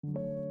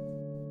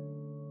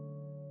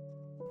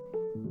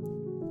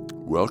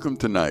Welcome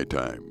to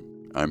NighTime.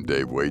 I'm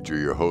Dave Wager,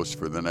 your host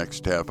for the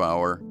next half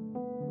hour.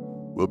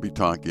 We'll be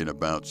talking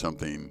about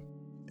something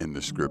in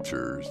the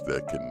scriptures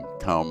that can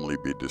calmly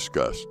be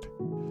discussed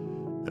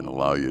and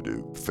allow you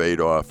to fade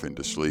off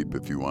into sleep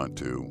if you want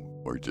to,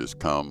 or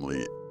just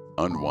calmly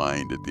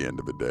unwind at the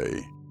end of a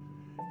day.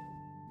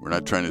 We're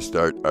not trying to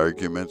start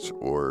arguments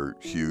or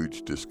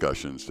huge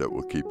discussions that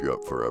will keep you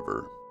up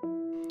forever.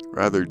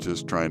 Rather,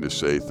 just trying to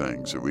say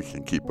things that we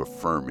can keep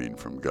affirming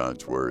from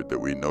God's Word that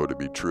we know to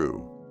be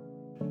true,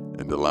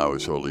 and allow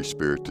His Holy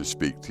Spirit to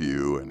speak to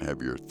you and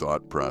have your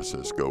thought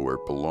process go where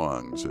it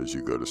belongs as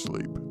you go to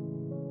sleep.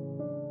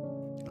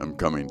 I'm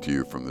coming to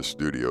you from the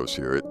studios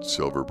here at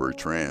Silver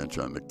Birch Ranch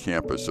on the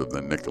campus of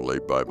the Nicolay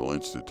Bible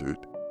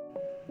Institute.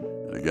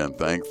 And again,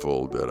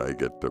 thankful that I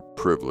get the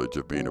privilege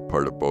of being a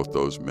part of both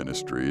those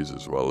ministries,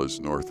 as well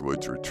as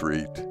Northwoods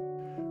Retreat,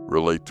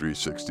 Relate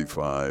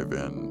 365,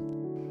 and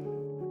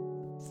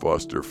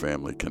Foster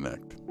Family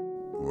Connect,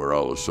 who are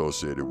all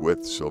associated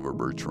with Silver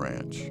Birch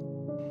Ranch.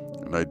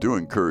 And I do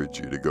encourage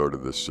you to go to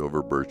the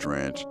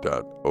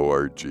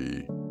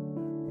silverbirchranch.org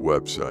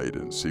website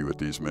and see what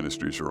these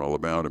ministries are all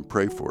about and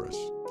pray for us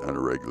on a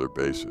regular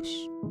basis.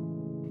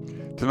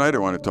 Tonight I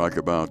want to talk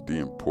about the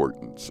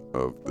importance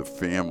of the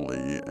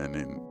family, and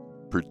in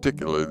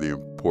particular the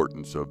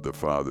importance of the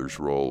father's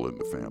role in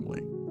the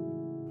family.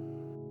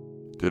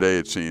 Today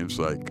it seems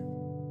like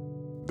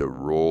the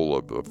role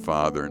of the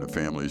father in a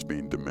family is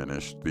being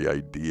diminished. The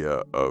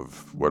idea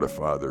of what a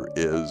father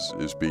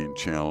is being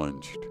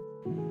challenged.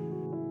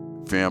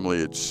 Family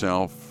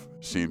itself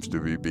seems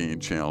to be being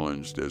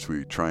challenged as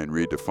we try and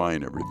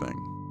redefine everything.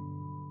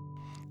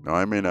 Now,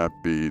 I may not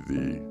be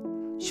the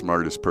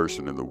smartest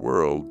person in the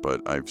world,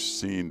 but I've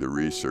seen the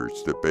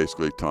research that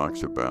basically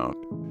talks about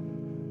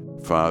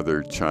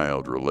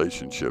father-child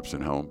relationships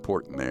and how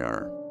important they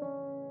are.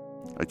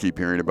 I keep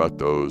hearing about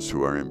those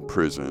who are in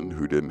prison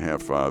who didn't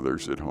have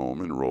fathers at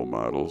home and role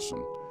models,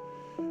 and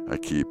I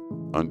keep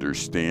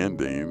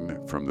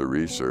understanding from the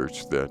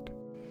research that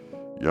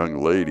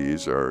young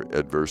ladies are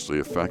adversely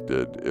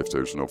affected if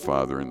there's no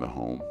father in the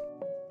home.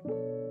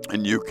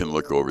 And you can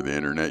look over the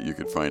internet, you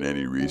can find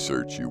any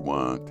research you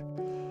want.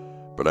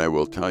 But I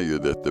will tell you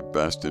that the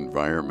best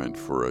environment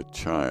for a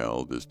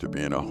child is to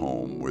be in a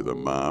home with a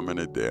mom and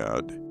a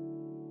dad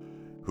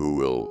who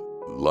will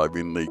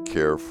lovingly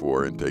care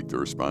for and take the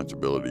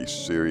responsibility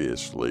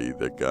seriously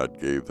that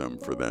God gave them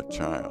for that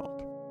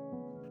child.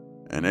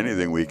 And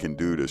anything we can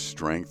do to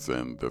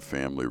strengthen the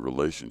family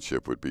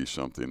relationship would be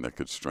something that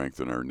could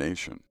strengthen our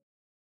nation.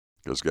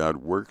 Because God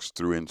works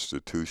through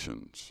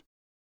institutions,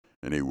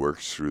 and He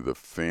works through the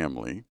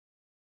family,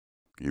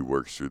 He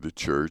works through the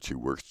church, He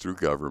works through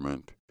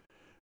government.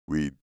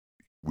 We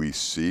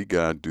see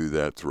God do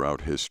that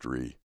throughout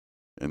history,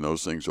 and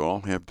those things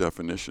all have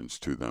definitions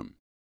to them.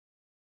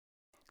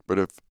 But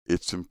if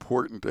it's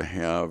important to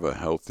have a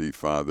healthy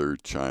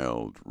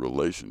father-child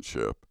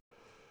relationship,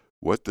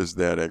 what does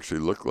that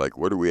actually look like?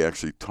 What are we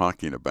actually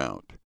talking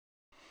about?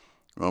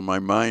 Well, my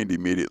mind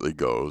immediately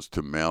goes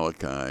to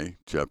Malachi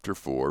chapter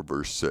 4,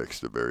 verse 6,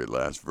 the very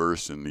last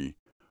verse in the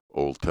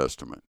Old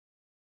Testament.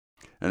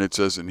 And it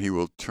says, "And He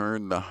will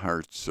turn the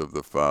hearts of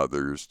the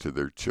fathers to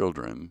their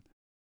children,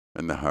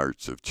 and the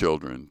hearts of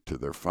children to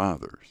their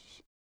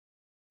fathers,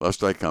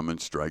 lest I come and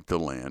strike the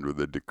land with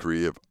a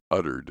decree of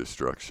utter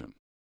destruction."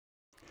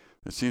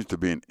 It seems to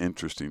be an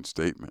interesting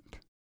statement,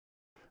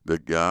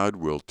 that God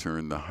will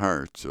turn the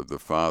hearts of the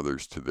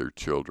fathers to their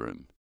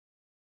children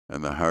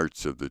and the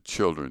hearts of the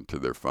children to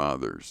their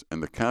fathers.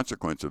 And the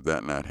consequence of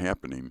that not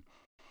happening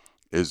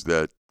is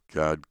that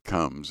God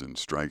comes and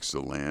strikes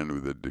the land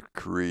with a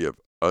decree of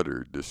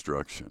utter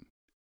destruction.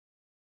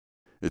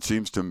 It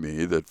seems to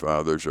me that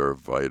fathers are a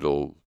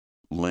vital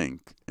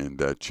link in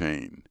that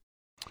chain.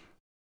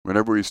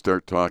 Whenever we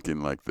start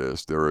talking like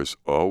this, there is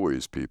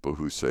always people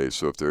who say,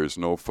 so if there is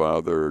no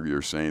father,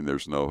 you're saying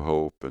there's no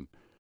hope. And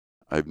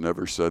I've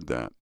never said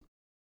that.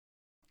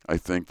 I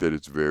think that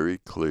it's very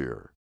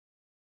clear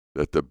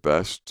that the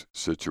best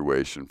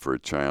situation for a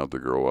child to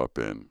grow up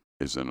in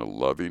is in a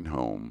loving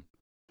home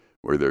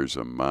where there's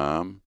a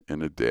mom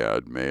and a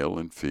dad, male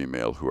and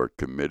female, who are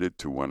committed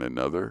to one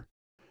another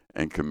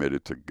and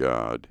committed to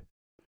God,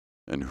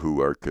 and who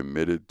are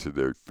committed to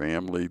their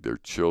family, their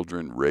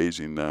children,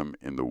 raising them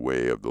in the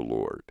way of the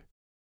Lord.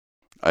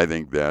 I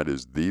think that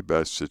is the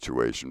best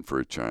situation for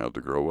a child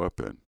to grow up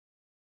in.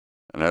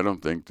 And I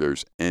don't think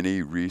there's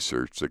any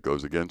research that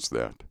goes against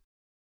that.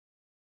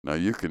 Now,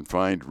 you can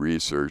find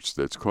research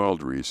that's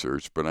called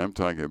research, but I'm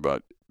talking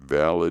about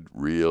valid,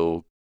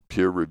 real,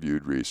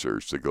 peer-reviewed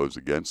research that goes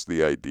against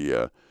the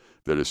idea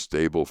that a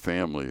stable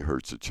family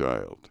hurts a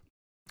child.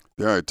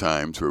 There are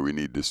times where we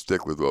need to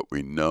stick with what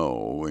we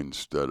know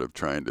instead of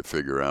trying to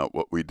figure out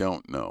what we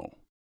don't know.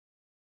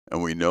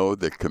 And we know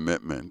the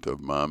commitment of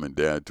mom and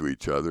dad to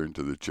each other and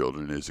to the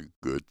children is a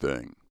good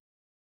thing.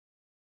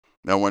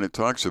 Now, when it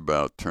talks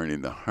about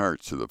turning the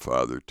hearts of the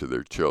father to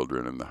their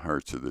children and the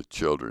hearts of the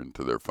children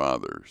to their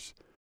fathers,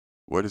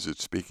 what is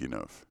it speaking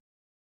of?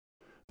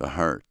 The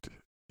heart.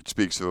 It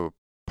speaks of a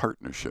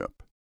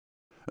partnership,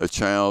 a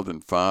child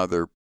and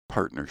father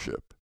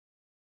partnership,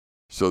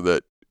 so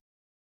that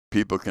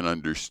people can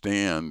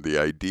understand the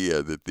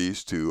idea that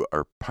these two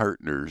are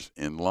partners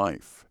in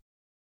life.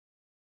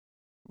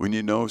 When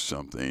you know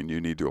something, you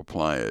need to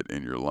apply it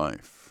in your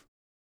life.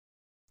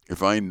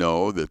 If I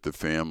know that the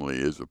family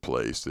is a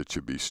place that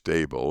should be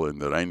stable and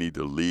that I need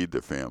to lead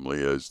the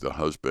family as the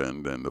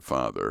husband and the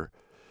father,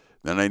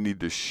 then I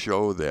need to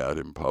show that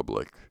in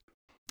public.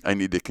 I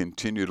need to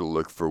continue to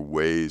look for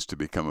ways to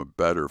become a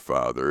better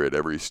father at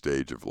every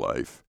stage of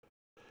life.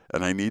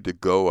 And I need to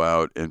go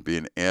out and be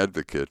an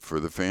advocate for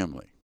the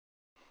family.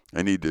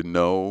 I need to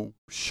know,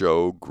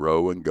 show,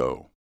 grow, and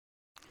go.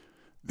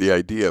 The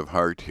idea of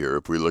heart here,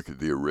 if we look at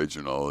the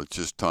original, it's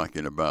just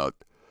talking about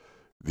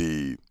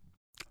the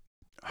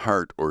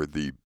heart or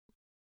the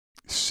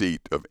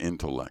seat of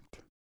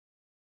intellect,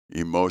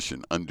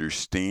 emotion,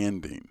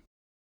 understanding.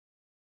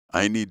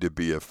 I need to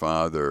be a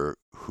father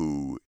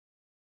who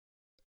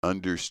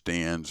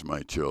understands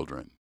my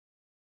children,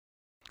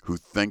 who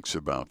thinks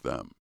about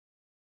them,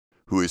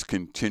 who is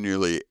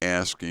continually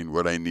asking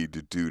what I need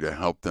to do to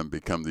help them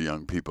become the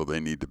young people they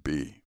need to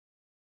be,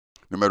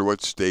 no matter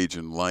what stage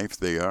in life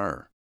they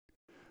are.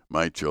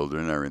 My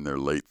children are in their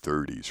late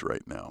 30s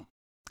right now.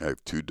 I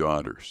have 2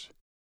 daughters,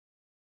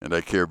 and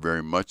I care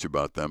very much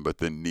about them, but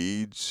the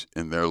needs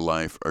in their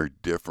life are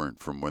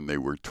different from when they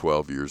were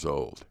 12 years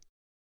old.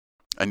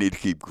 I need to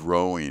keep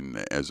growing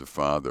as a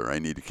father. I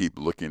need to keep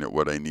looking at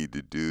what I need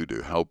to do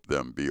to help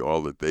them be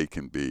all that they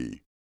can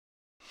be.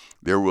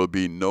 There will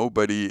be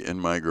nobody in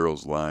my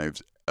girls'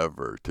 lives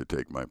ever to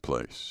take my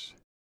place.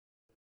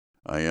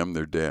 I am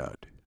their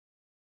dad,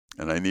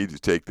 and I need to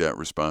take that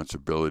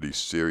responsibility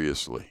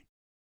seriously,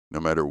 no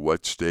matter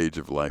what stage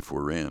of life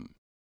we're in.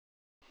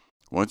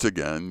 Once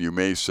again, you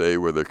may say,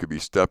 well, there could be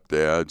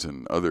stepdads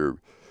and other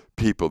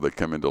people that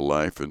come into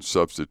life and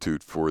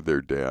substitute for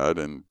their dad,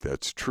 and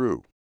that's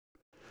true.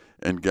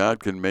 And God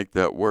can make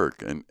that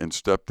work, and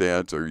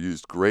stepdads are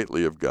used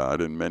greatly of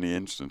God in many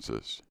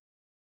instances.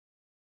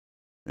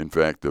 In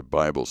fact, the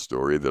Bible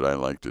story that I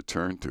like to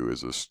turn to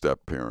is a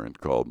step-parent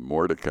called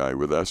Mordecai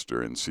with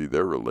Esther and see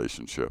their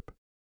relationship.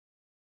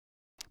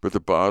 But the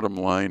bottom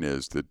line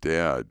is the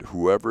dad,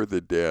 whoever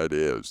the dad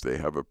is, they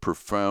have a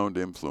profound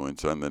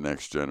influence on the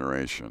next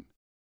generation.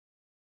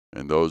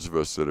 And those of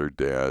us that are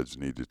dads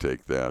need to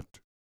take that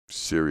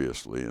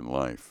seriously in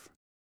life.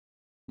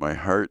 My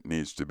heart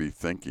needs to be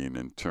thinking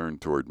and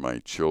turned toward my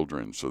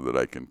children so that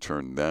I can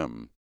turn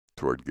them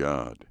toward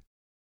God.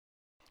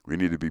 We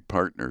need to be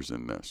partners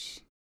in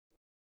this.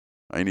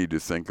 I need to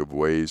think of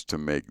ways to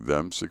make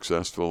them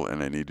successful,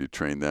 and I need to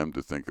train them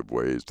to think of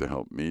ways to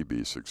help me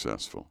be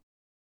successful.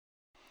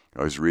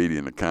 I was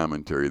reading a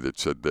commentary that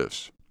said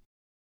this: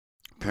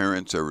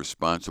 parents are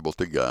responsible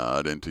to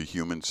God and to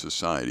human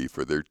society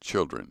for their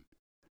children.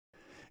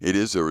 It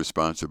is a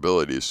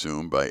responsibility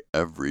assumed by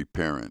every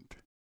parent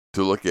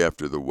to look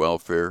after the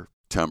welfare,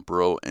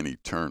 temporal and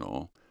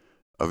eternal,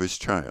 of his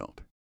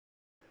child.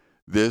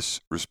 This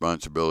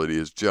responsibility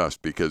is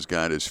just because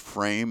God has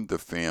framed the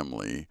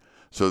family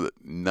so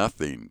that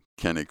nothing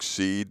can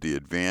exceed the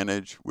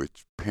advantage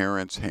which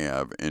parents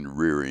have in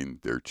rearing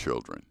their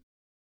children.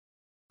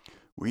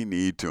 We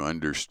need to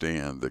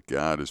understand that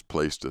God has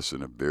placed us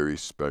in a very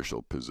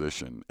special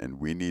position, and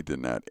we need to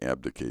not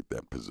abdicate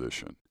that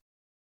position.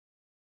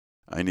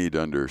 I need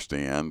to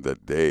understand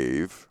that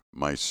Dave,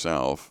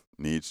 myself,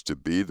 needs to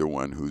be the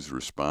one who's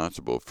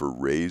responsible for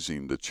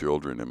raising the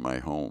children in my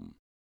home.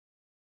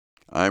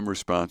 I'm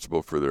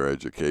responsible for their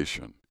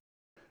education.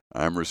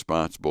 I'm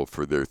responsible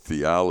for their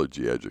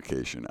theology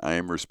education. I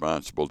am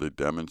responsible to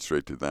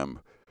demonstrate to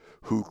them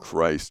who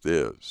Christ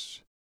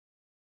is.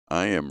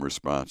 I am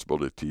responsible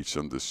to teach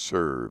them to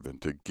serve and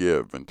to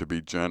give and to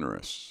be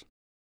generous.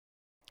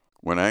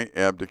 When I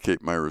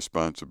abdicate my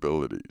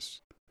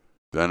responsibilities,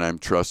 then I'm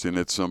trusting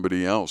that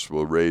somebody else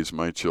will raise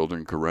my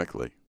children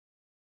correctly.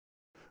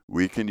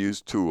 We can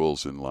use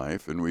tools in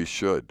life, and we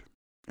should.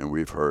 And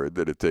we've heard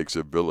that it takes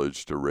a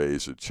village to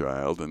raise a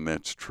child, and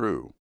that's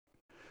true.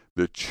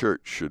 The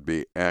church should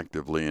be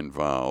actively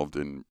involved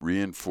in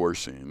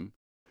reinforcing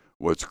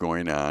what's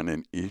going on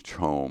in each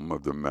home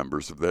of the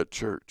members of that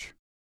church.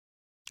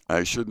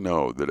 I should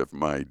know that if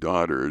my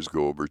daughters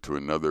go over to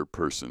another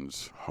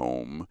person's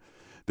home,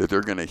 that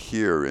they're going to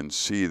hear and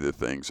see the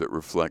things that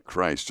reflect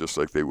Christ just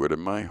like they would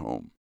in my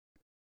home.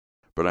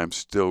 But I'm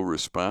still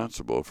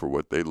responsible for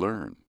what they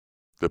learn.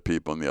 The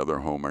people in the other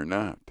home are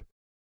not.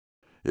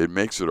 It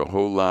makes it a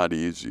whole lot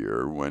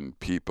easier when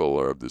people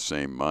are of the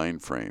same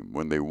mind frame,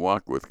 when they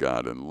walk with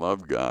God and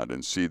love God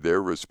and see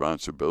their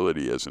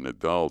responsibility as an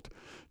adult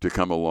to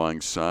come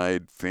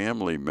alongside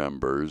family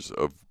members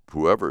of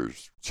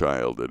whoever's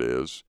child it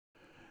is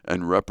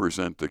and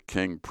represent the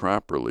King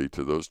properly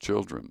to those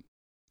children.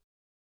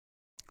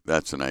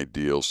 That's an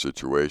ideal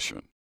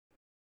situation.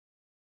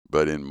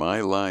 But in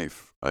my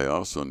life, I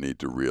also need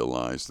to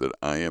realize that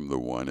I am the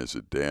one as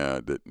a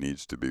dad that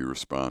needs to be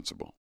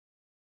responsible.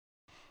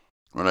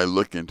 When I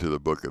look into the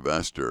book of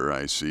Esther,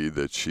 I see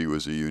that she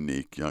was a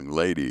unique young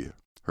lady.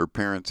 Her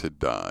parents had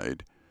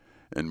died,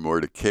 And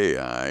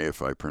Mordecai,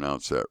 if I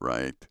pronounce that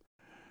right,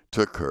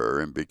 took her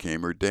and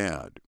became her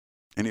dad.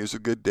 And he was a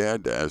good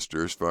dad to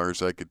Esther as far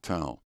as I could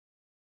tell.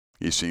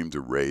 He seemed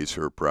to raise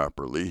her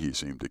properly. He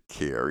seemed to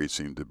care. He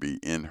seemed to be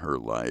in her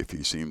life.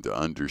 He seemed to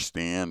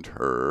understand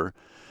her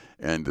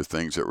and the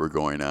things that were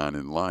going on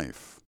in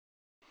life.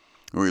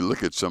 When we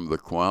look at some of the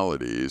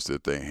qualities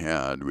that they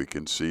had, we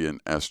can see in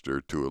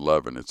Esther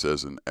 2:11, it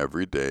says, "And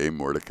every day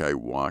Mordecai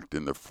walked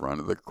in the front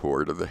of the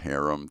court of the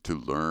harem to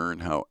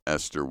learn how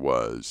Esther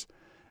was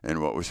and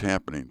what was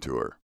happening to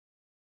her."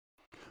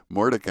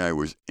 Mordecai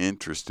was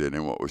interested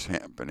in what was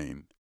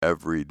happening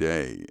every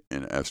day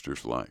in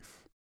Esther's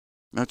life,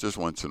 not just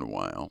once in a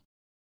while.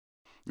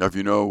 Now, if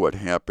you know what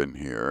happened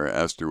here,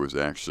 Esther was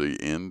actually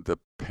in the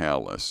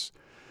palace,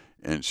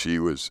 and she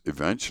was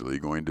eventually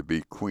going to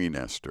be Queen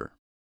Esther.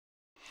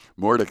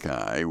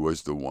 Mordecai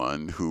was the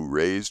one who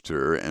raised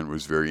her and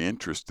was very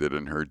interested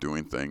in her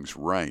doing things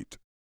right.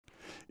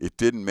 It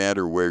didn't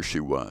matter where she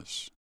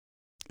was,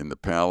 in the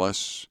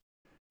palace,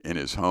 in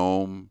his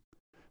home,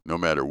 no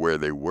matter where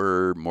they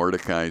were,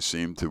 Mordecai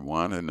seemed to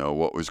want to know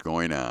what was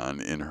going on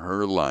in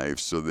her life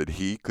so that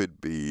he could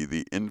be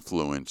the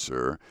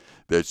influencer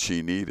that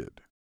she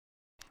needed.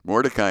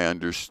 Mordecai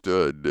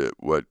understood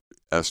what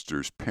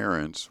Esther's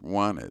parents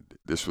wanted.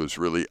 This was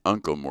really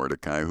Uncle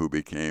Mordecai who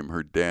became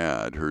her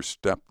dad, her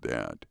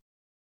stepdad.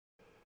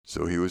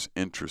 So he was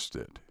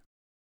interested.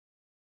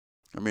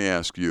 Let me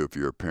ask you, if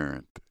you're a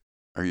parent,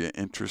 are you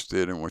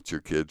interested in what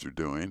your kids are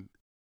doing?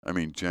 I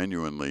mean,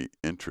 genuinely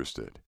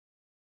interested.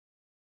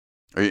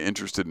 Are you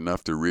interested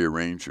enough to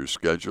rearrange your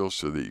schedule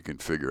so that you can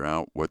figure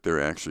out what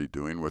they're actually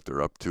doing, what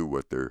they're up to,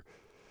 what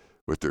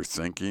they're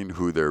thinking,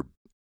 who they're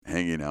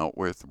hanging out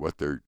with, what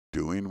they're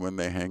doing when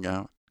they hang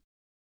out?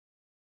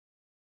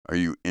 Are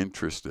you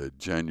interested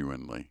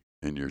genuinely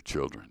in your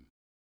children?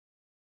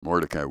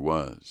 Mordecai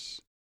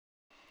was.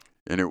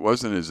 And it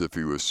wasn't as if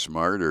he was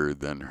smarter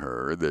than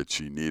her that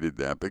she needed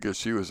that, because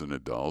she was an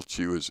adult.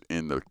 She was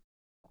in the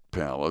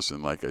palace,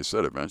 and like I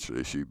said,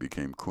 eventually she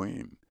became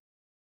queen.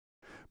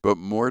 But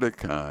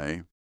Mordecai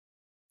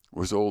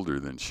was older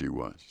than she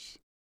was,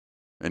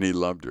 and he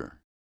loved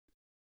her.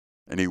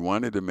 And he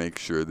wanted to make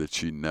sure that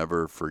she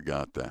never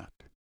forgot that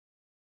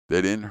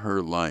in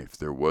her life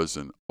there was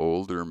an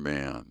older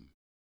man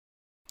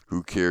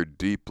who cared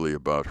deeply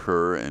about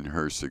her and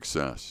her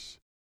success,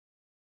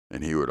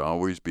 and he would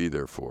always be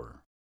there for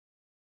her.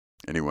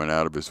 And he went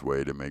out of his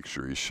way to make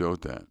sure he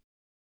showed that.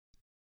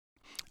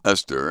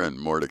 Esther and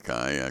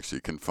Mordecai actually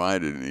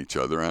confided in each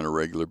other on a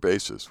regular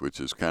basis, which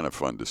is kind of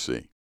fun to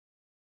see.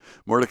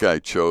 Mordecai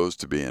chose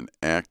to be an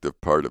active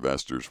part of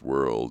Esther's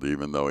world,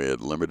 even though he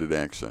had limited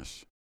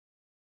access.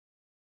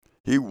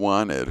 He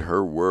wanted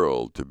her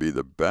world to be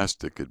the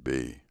best it could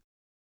be,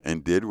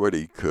 and did what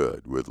he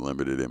could with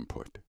limited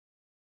input.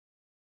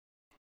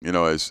 You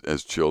know,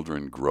 as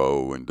children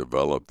grow and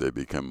develop, they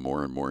become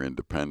more and more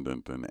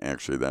independent, and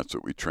actually that's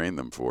what we train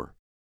them for.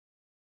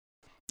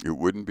 It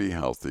wouldn't be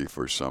healthy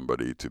for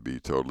somebody to be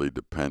totally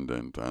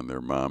dependent on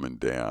their mom and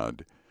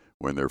dad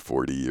when they're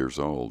 40 years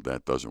old.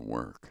 That doesn't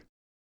work.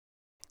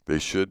 They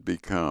should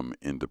become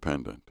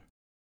independent.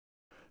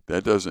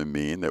 That doesn't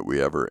mean that we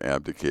ever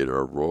abdicate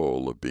our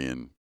role of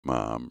being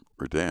mom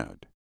or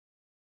dad.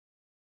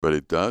 But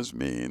it does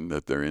mean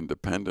that they're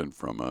independent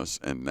from us,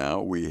 and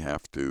now we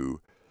have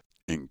to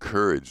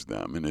encourage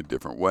them in a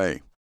different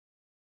way.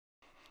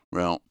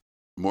 Well,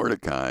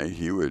 Mordecai,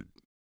 he would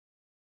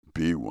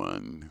be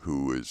one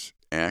who was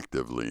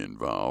actively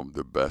involved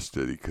the best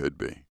that he could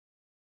be.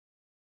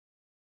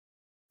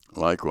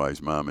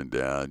 Likewise, mom and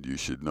dad, you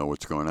should know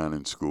what's going on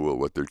in school,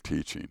 what they're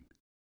teaching.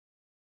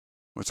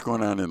 What's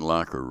going on in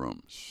locker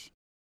rooms?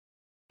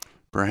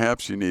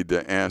 Perhaps you need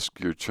to ask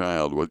your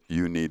child what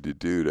you need to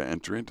do to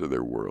enter into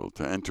their world,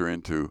 to enter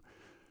into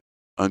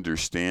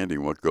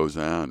understanding what goes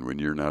on when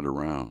you're not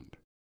around.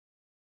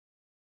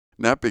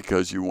 Not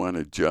because you want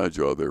to judge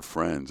all their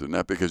friends, and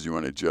not because you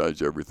want to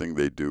judge everything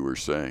they do or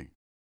say.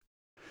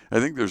 I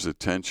think there's a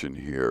tension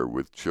here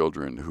with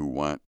children who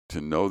want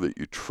to know that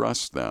you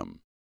trust them,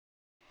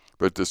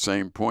 but at the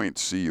same point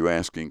see you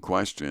asking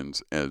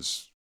questions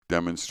as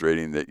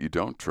demonstrating that you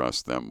don't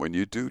trust them when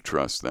you do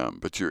trust them,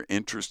 but you're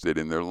interested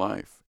in their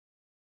life.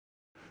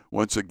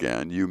 Once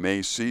again, you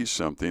may see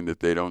something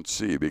that they don't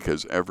see,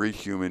 because every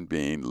human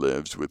being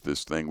lives with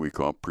this thing we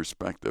call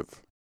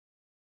perspective.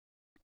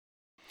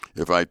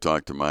 If I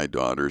talk to my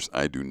daughters,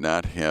 I do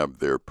not have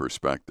their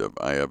perspective.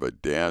 I have a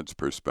dad's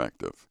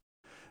perspective.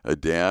 A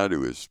dad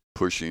who is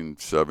pushing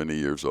 70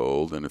 years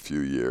old in a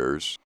few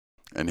years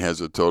and has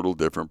a total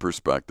different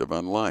perspective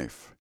on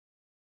life.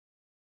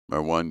 My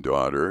one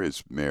daughter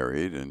is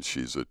married, and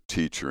she's a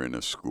teacher in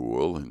a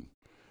school, and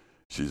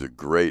she's a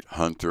great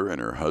hunter, and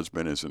her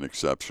husband is an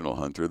exceptional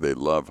hunter. They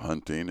love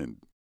hunting, and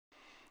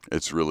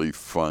it's really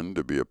fun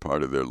to be a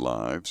part of their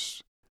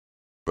lives.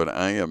 But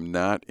I am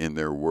not in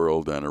their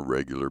world on a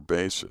regular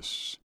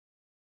basis.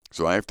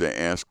 So I have to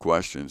ask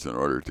questions in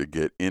order to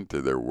get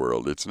into their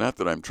world. It's not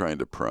that I'm trying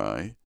to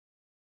pry.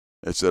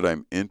 It's that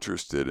I'm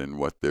interested in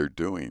what they're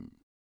doing.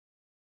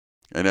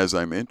 And as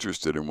I'm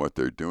interested in what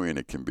they're doing,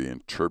 it can be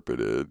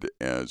interpreted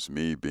as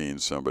me being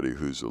somebody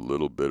who's a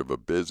little bit of a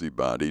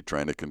busybody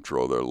trying to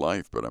control their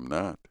life, but I'm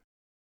not.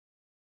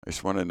 I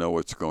just want to know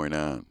what's going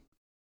on.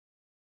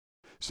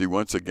 See,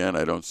 once again,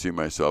 I don't see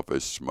myself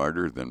as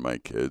smarter than my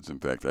kids. In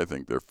fact, I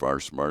think they're far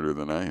smarter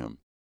than I am.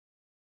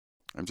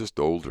 I'm just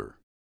older.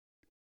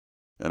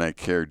 And I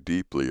care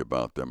deeply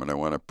about them, and I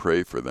want to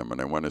pray for them,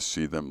 and I want to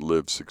see them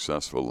live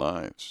successful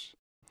lives.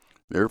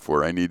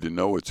 Therefore, I need to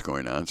know what's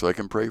going on so I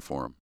can pray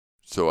for them.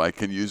 So I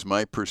can use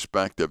my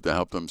perspective to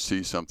help them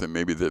see something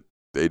maybe that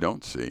they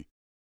don't see.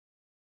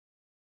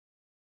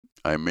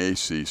 I may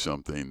see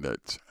something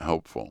that's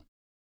helpful.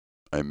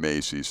 I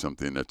may see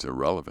something that's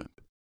irrelevant.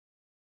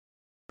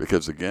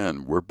 Because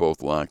again, we're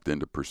both locked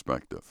into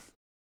perspective.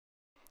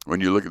 When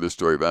you look at the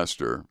story of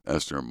Esther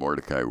and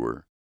Mordecai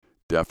were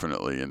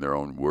definitely in their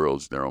own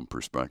worlds, their own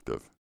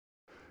perspective.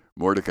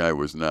 Mordecai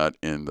was not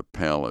in the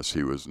palace.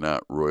 He was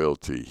not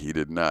royalty. He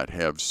did not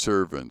have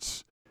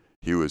servants.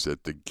 He was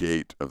at the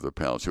gate of the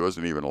palace. He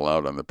wasn't even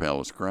allowed on the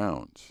palace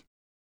grounds.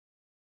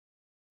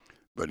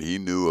 But he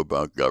knew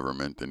about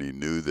government, and he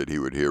knew that he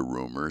would hear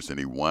rumors, and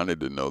he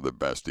wanted to know the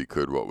best he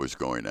could what was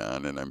going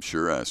on. And I'm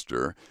sure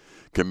Esther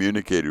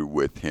communicated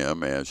with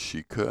him as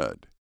she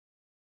could.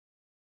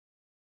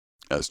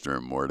 Esther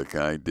and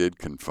Mordecai did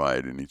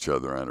confide in each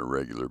other on a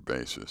regular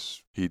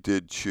basis. He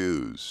did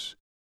choose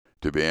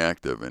to be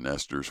active in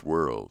Esther's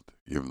world,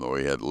 even though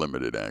he had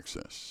limited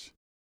access.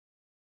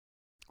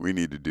 We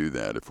need to do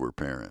that if we're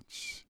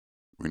parents.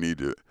 We need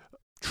to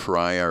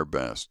try our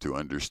best to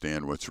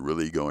understand what's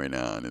really going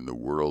on in the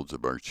worlds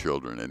of our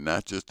children and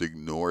not just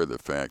ignore the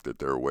fact that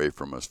they're away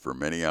from us for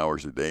many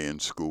hours a day in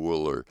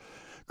school or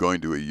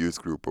going to a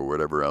youth group or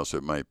whatever else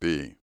it might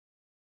be.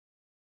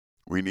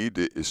 We need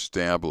to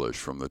establish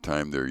from the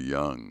time they're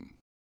young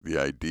the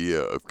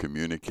idea of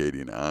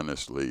communicating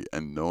honestly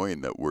and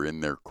knowing that we're in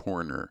their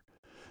corner,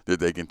 that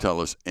they can tell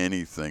us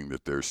anything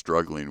that they're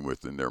struggling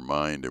with in their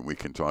mind, and we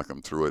can talk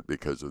them through it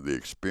because of the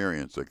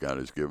experience that God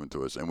has given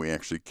to us, and we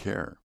actually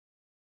care.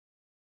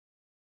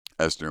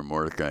 Esther and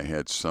Mordecai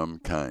had some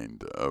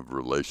kind of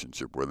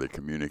relationship where they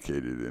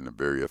communicated in a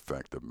very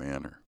effective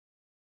manner.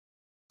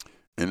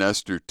 In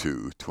Esther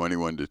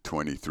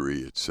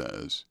 2:21-23, it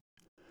says,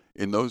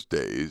 "In those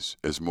days,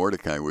 as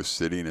Mordecai was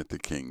sitting at the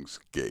king's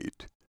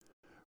gate,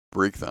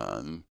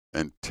 Bigthan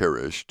and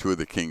Teresh, two of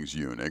the king's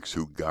eunuchs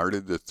who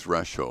guarded the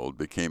threshold,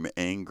 became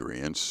angry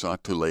and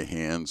sought to lay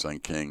hands on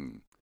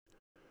king.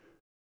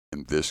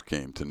 And this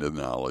came to the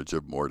knowledge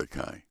of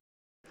Mordecai.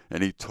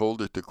 And he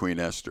told it to Queen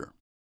Esther.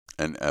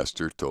 And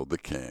Esther told the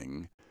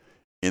king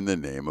in the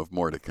name of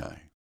Mordecai.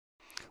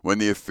 When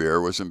the affair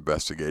was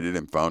investigated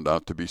and found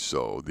out to be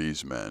so,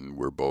 these men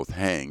were both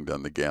hanged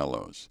on the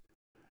gallows.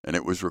 And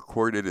it was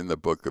recorded in the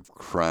book of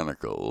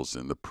Chronicles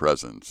in the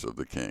presence of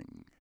the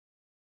king."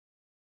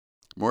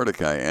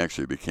 Mordecai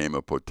actually became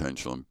a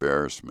potential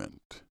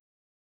embarrassment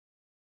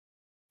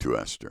to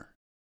Esther,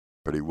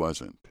 but he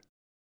wasn't.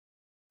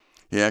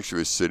 He actually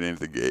was sitting at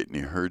the gate and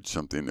he heard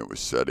something that was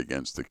said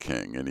against the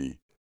king, and he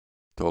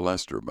told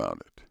Esther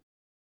about it.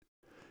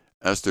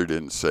 Esther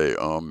didn't say,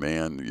 "Oh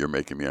man, you're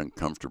making me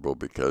uncomfortable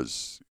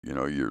because,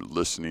 you're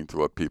listening to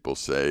what people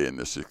say and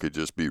this could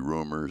just be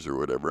rumors or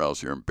whatever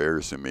else. You're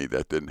embarrassing me."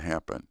 That didn't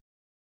happen.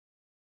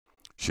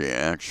 She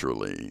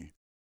actually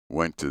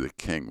went to the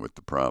king with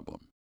the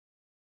problem.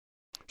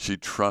 She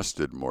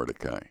trusted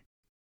Mordecai.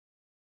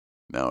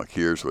 Now,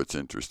 here's what's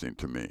interesting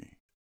to me.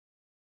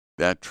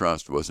 That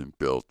trust wasn't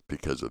built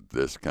because of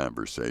this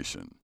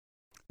conversation.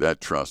 That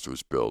trust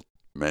was built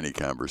many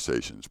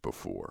conversations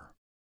before.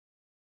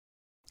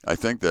 I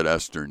think that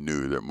Esther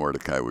knew that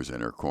Mordecai was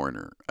in her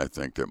corner. I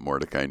think that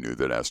Mordecai knew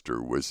that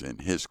Esther was in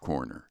his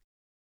corner.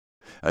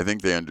 I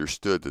think they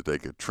understood that they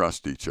could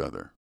trust each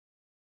other.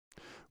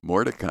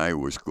 Mordecai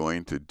was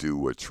going to do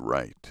what's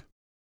right.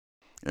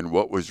 And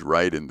what was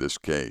right in this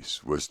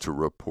case was to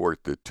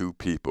report that two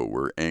people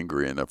were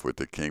angry enough with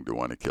the king to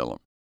want to kill him.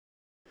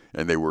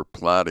 And they were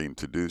plotting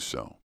to do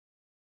so.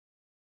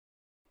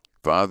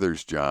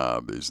 Father's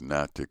job is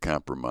not to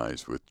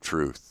compromise with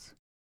truth.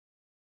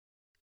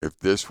 If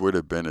this would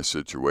have been a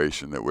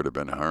situation that would have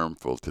been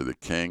harmful to the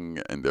king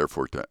and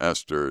therefore to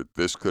Esther,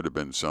 this could have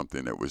been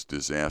something that was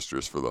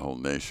disastrous for the whole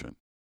nation.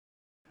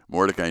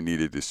 Mordecai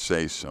needed to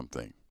say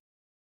something.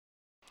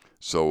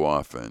 So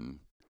often,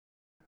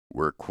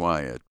 we're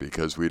quiet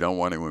because we don't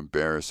want to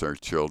embarrass our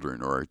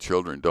children, or our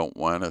children don't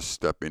want us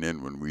stepping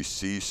in when we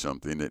see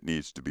something that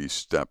needs to be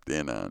stepped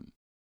in on.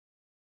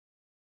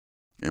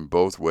 In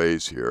both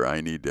ways here,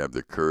 I need to have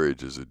the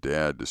courage as a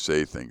dad to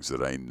say things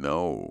that I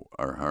know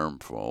are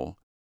harmful,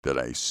 that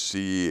I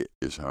see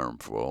is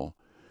harmful,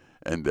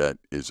 and that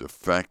is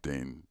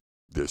affecting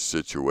this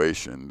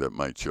situation that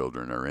my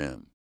children are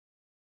in.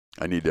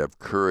 I need to have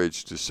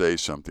courage to say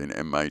something,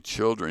 and my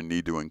children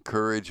need to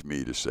encourage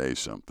me to say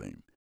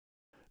something.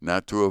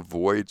 Not to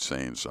avoid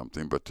saying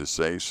something, but to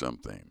say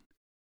something.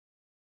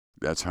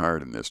 That's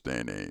hard in this day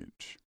and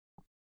age.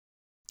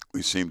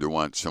 We seem to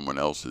want someone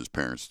else's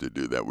parents to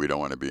do that. We don't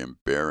want to be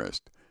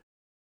embarrassed.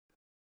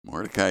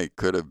 Mordecai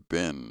could have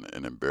been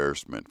an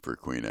embarrassment for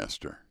Queen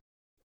Esther.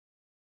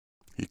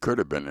 He could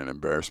have been an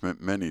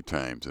embarrassment many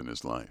times in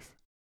his life.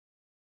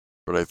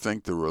 But I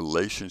think the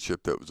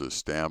relationship that was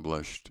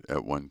established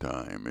at one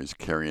time is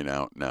carrying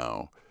out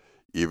now,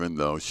 even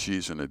though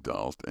she's an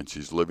adult and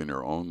she's living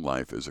her own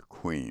life as a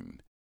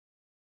queen.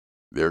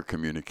 Their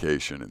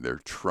communication and their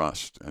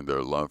trust and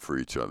their love for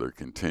each other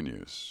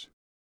continues.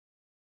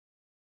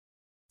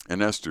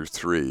 In Esther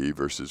 3,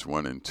 verses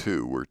 1 and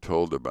 2, we're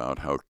told about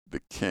how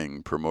the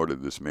king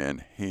promoted this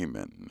man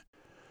Haman.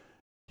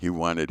 He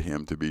wanted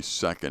him to be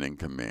second in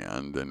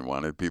command and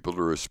wanted people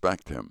to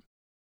respect him.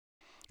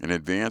 In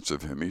advance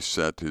of him, he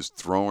set his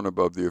throne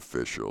above the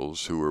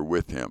officials who were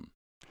with him.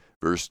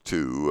 Verse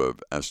 2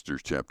 of Esther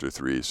chapter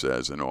 3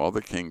 says, "And all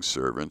the king's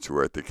servants who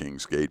were at the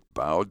king's gate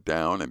bowed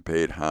down and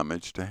paid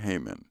homage to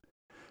Haman,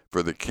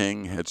 for the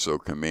king had so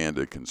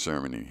commanded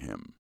concerning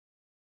him.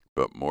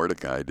 But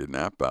Mordecai did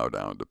not bow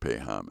down to pay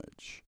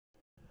homage."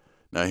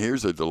 Now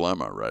here's a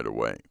dilemma right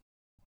away.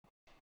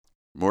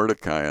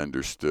 Mordecai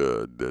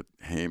understood that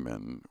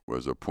Haman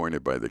was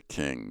appointed by the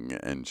king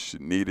and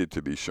needed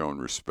to be shown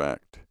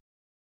respect.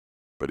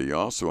 But he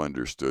also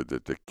understood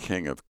that the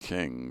King of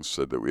Kings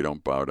said that we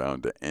don't bow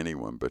down to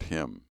anyone but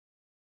him.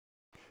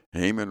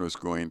 Haman was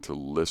going to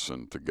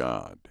listen to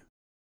God.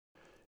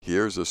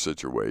 Here's a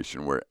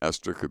situation where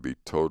Esther could be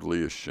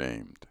totally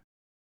ashamed,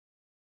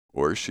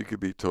 or she could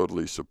be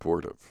totally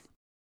supportive.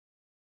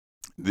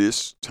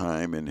 This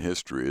time in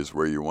history is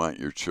where you want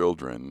your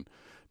children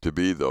to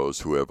be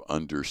those who have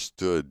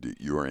understood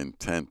your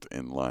intent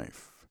in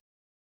life.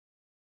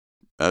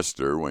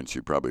 Esther, when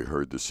she probably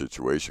heard the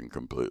situation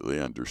completely,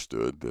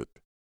 understood that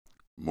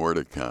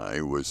Mordecai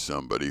was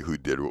somebody who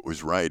did what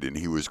was right, and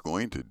he was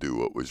going to do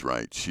what was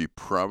right. She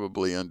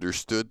probably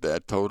understood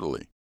that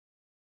totally.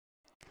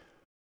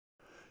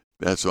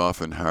 That's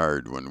often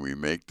hard when we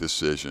make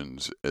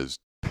decisions as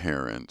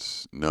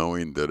parents,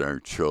 knowing that our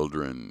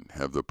children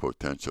have the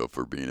potential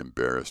for being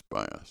embarrassed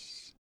by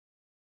us.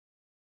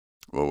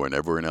 Well, when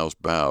everyone else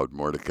bowed,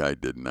 Mordecai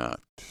did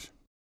not.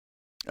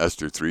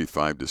 Esther 3,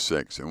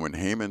 5-6, "And when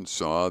Haman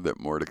saw that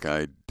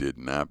Mordecai did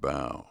not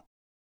bow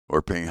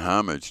or pay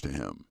homage to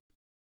him,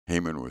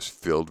 Haman was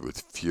filled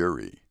with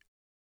fury.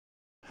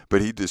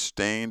 But he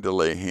disdained to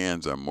lay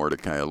hands on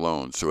Mordecai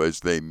alone. So as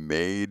they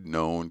made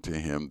known to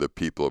him the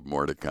people of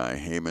Mordecai,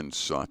 Haman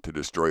sought to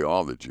destroy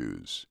all the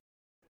Jews,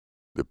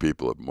 the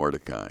people of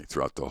Mordecai,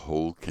 throughout the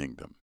whole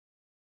kingdom."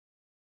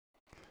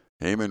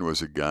 Haman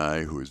was a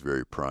guy who was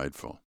very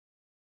prideful.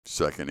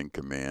 Second in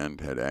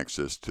command, had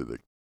access to the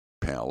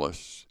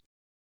palace.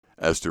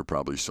 Esther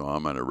probably saw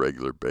him on a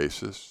regular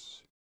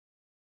basis.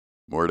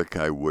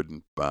 Mordecai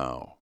wouldn't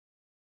bow.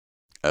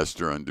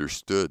 Esther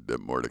understood that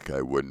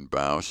Mordecai wouldn't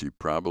bow. She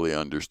probably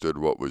understood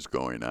what was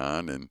going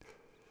on and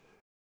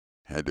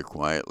had to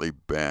quietly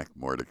back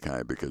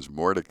Mordecai, because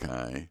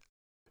Mordecai,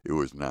 it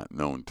was not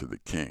known to the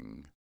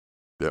king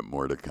that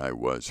Mordecai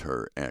was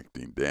her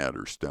acting dad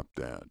or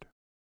stepdad.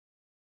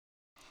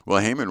 Well,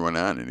 Haman went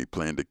on and he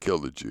planned to kill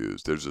the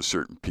Jews. "There's a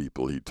certain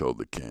people," he told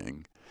the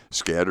king,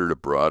 "scattered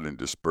abroad and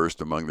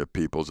dispersed among the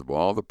peoples of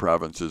all the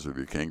provinces of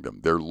your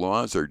kingdom. Their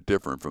laws are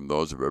different from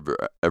those of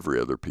every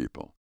other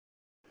people,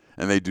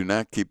 and they do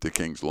not keep the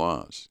king's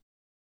laws,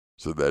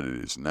 so that it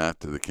is not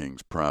to the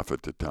king's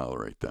profit to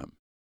tolerate them."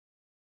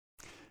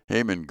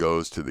 Haman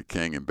goes to the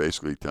king and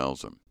basically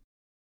tells him,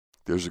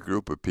 there's a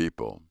group of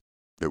people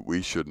that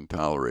we shouldn't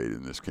tolerate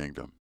in this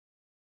kingdom.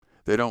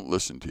 They don't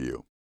listen to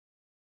you.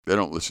 They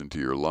don't listen to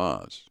your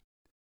laws.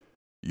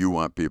 You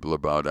want people to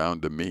bow down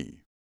to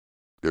me.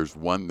 There's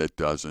one that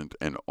doesn't,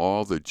 and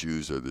all the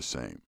Jews are the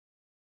same.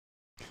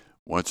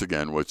 Once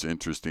again, what's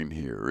interesting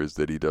here is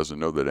that he doesn't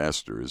know that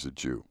Esther is a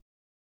Jew.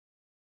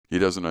 He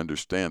doesn't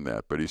understand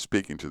that, but he's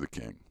speaking to the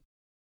king.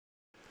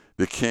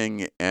 The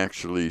king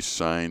actually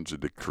signs a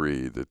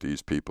decree that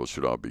these people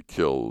should all be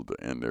killed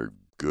and their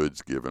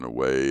goods given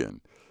away,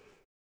 and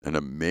an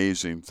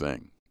amazing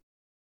thing.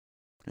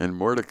 And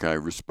Mordecai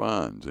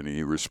responds, and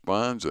he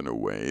responds in a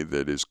way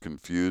that is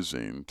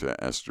confusing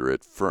to Esther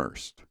at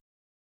first.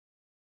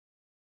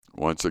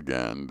 Once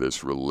again,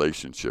 this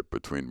relationship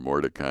between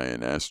Mordecai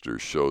and Esther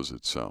shows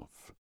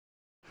itself.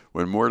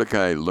 When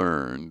Mordecai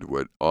learned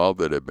all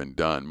that had been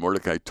done,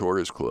 Mordecai tore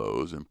his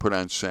clothes and put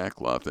on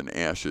sackcloth and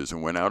ashes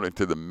and went out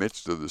into the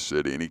midst of the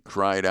city, and he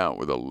cried out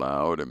with a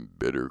loud and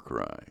bitter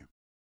cry.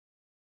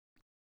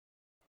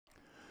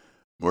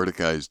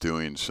 Mordecai is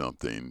doing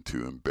something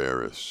to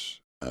embarrass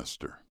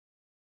Esther.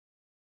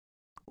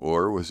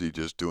 Or was he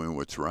just doing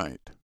what's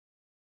right?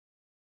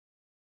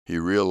 He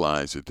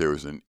realized that there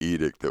was an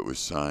edict that was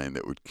signed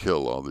that would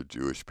kill all the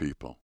Jewish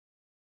people,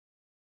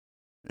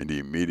 and he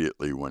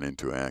immediately went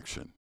into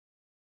action.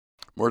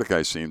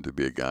 Mordecai seemed to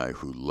be a guy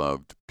who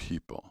loved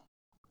people.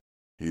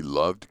 He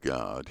loved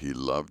God. He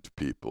loved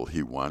people.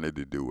 He wanted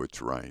to do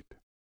what's right.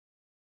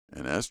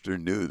 And Esther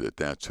knew that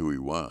that's who he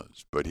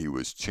was, but he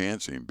was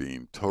chancing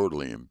being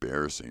totally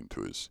embarrassing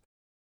to his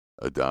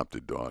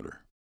adopted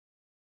daughter.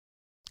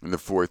 In the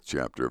 4th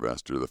chapter of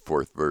Esther, the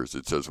 4th verse,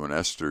 it says, "When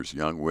Esther's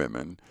young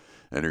women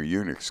And her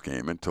eunuchs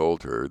came and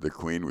told her the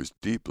queen was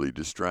deeply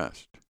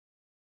distressed.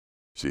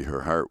 See,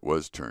 her heart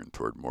was turned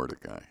toward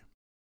Mordecai.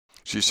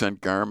 She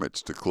sent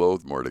garments to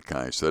clothe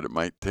Mordecai so that it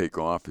might take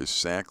off his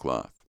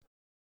sackcloth,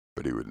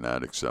 but he would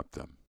not accept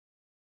them.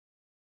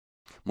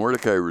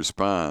 Mordecai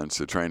responds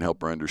to try and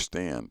help her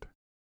understand.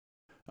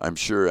 I'm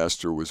sure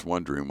Esther was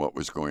wondering what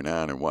was going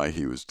on and why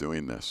he was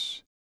doing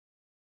this.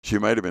 She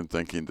might have been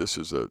thinking, this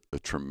is a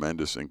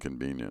tremendous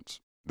inconvenience.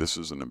 This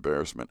is an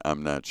embarrassment.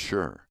 I'm not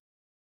sure.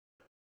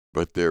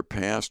 But their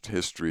past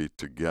history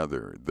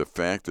together, the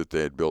fact that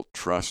they had built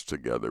trust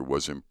together,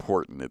 was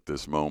important at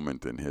this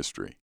moment in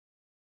history.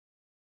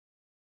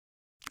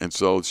 And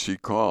so she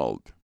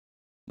called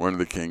one of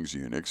the king's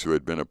eunuchs who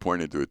had been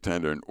appointed to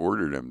attend her and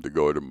ordered him to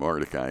go to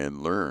Mordecai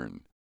and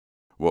learn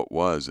what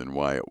was and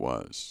why it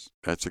was.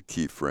 That's a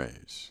key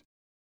phrase.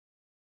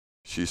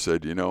 She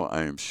said,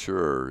 I am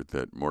sure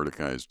that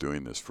Mordecai is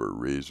doing this for a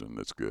reason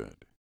that's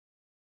good.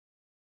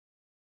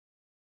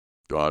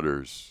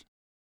 Daughters,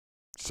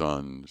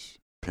 sons,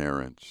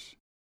 parents.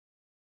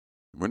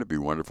 Wouldn't it be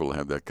wonderful to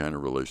have that kind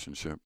of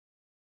relationship?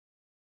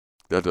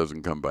 That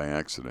doesn't come by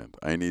accident.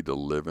 I need to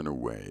live in a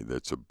way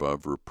that's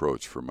above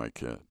reproach for my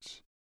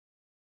kids,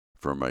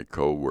 for my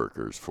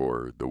co-workers,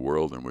 for the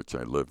world in which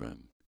I live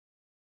in.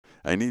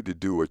 I need to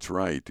do what's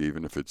right,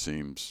 even if it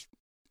seems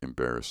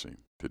embarrassing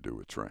to do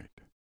what's right.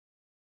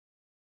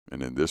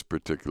 And in this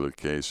particular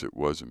case, it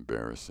was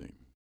embarrassing.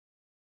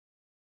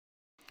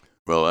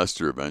 Well,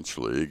 Esther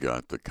eventually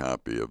got the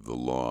copy of the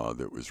law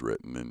that was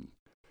written,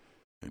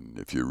 and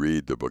if you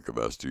read the book of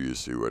Esther, you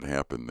see what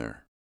happened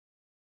there.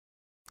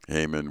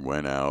 Haman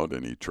went out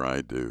and he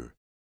tried to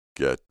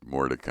get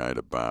Mordecai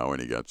to bow,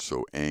 and he got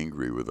so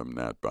angry with him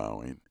not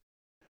bowing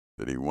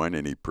that he went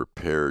and he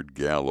prepared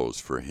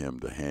gallows for him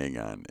to hang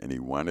on, and he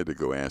wanted to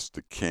go ask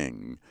the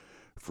king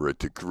for a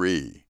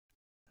decree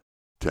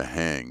to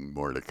hang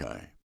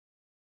Mordecai.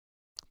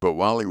 But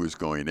while he was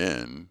going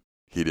in,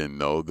 he didn't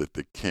know that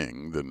the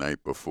king, the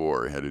night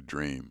before, had a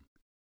dream.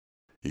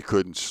 He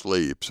couldn't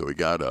sleep, so he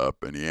got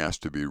up and he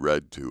asked to be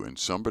read to, and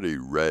somebody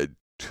read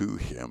to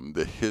him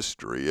the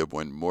history of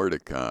when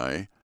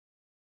Mordecai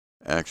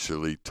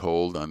actually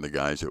told on the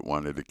guys that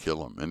wanted to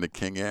kill him. And the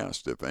king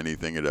asked if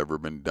anything had ever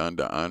been done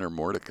to honor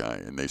Mordecai,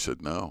 and they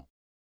said no.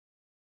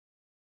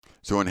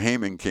 So when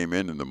Haman came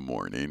in the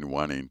morning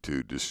wanting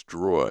to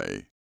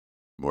destroy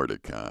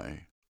Mordecai,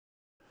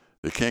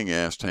 the king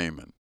asked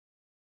Haman,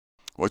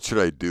 what should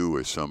I do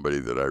with somebody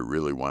that I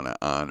really want to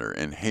honor?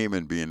 And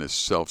Haman, being a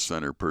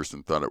self-centered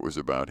person, thought it was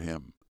about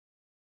him.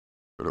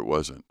 But it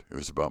wasn't. It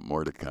was about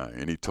Mordecai.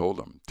 And he told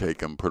him,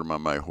 take him, put him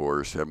on my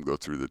horse, have him go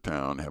through the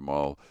town, have them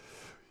all,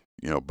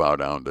 bow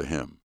down to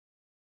him.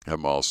 Have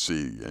them all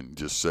see and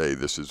just say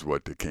this is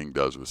what the king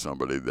does with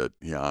somebody that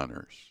he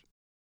honors.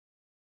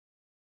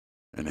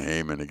 And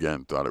Haman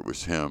again thought it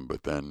was him,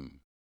 but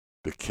then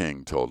the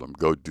king told him,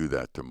 go do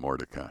that to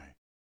Mordecai.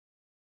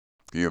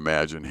 Can you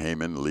imagine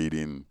Haman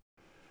leading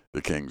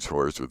the king's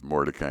horse with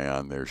Mordecai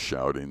on there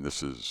shouting,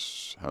 this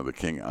is how the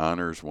king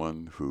honors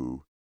one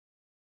who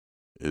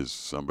is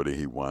somebody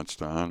he wants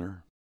to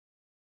honor?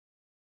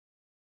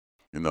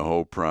 In the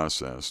whole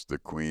process, the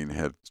queen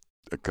had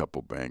a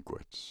couple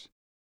banquets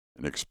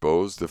and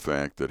exposed the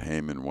fact that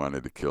Haman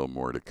wanted to kill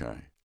Mordecai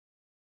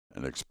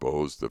and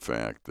exposed the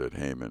fact that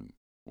Haman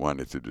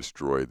wanted to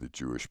destroy the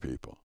Jewish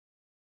people.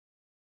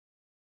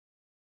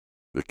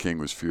 The king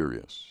was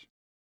furious.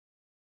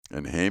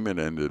 And Haman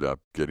ended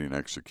up getting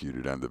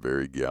executed on the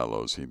very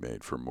gallows he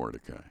made for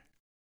Mordecai.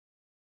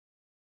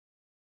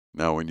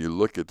 Now, when you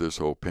look at this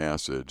whole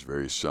passage,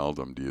 very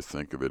seldom do you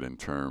think of it in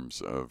terms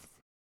of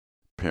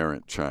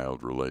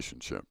parent-child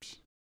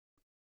relationships.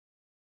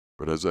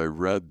 But as I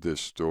read this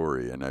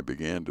story and I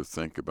began to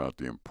think about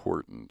the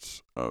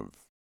importance of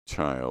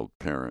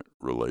child-parent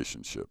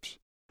relationships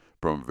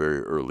from a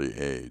very early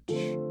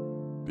age,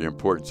 the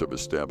importance of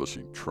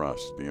establishing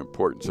trust, the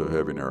importance of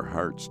having our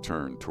hearts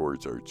turned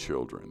towards our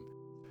children,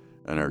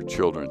 and our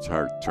children's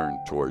heart turned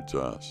towards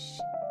us,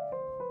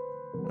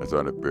 I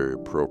thought it very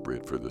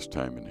appropriate for this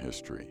time in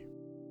history.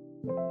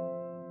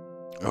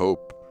 I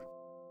hope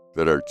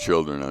that our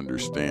children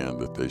understand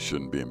that they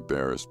shouldn't be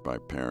embarrassed by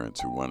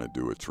parents who want to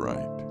do what's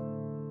right.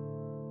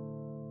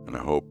 And I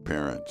hope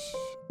parents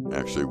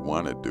actually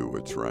want to do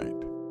what's right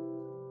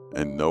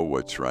and know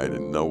what's right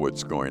and know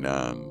what's going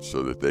on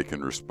so that they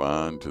can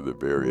respond to the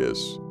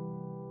various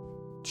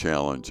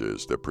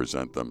challenges that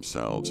present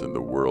themselves in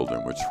the world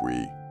in which we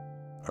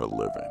are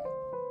living.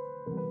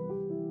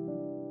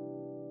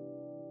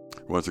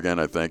 Once again,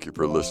 I thank you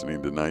for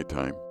listening to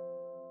Nighttime.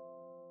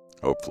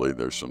 Hopefully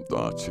there's some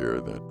thoughts here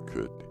that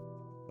could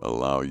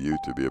allow you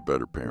to be a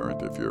better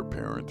parent if you're a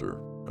parent or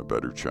a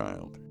better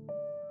child.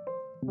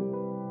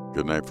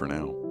 Good night for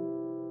now.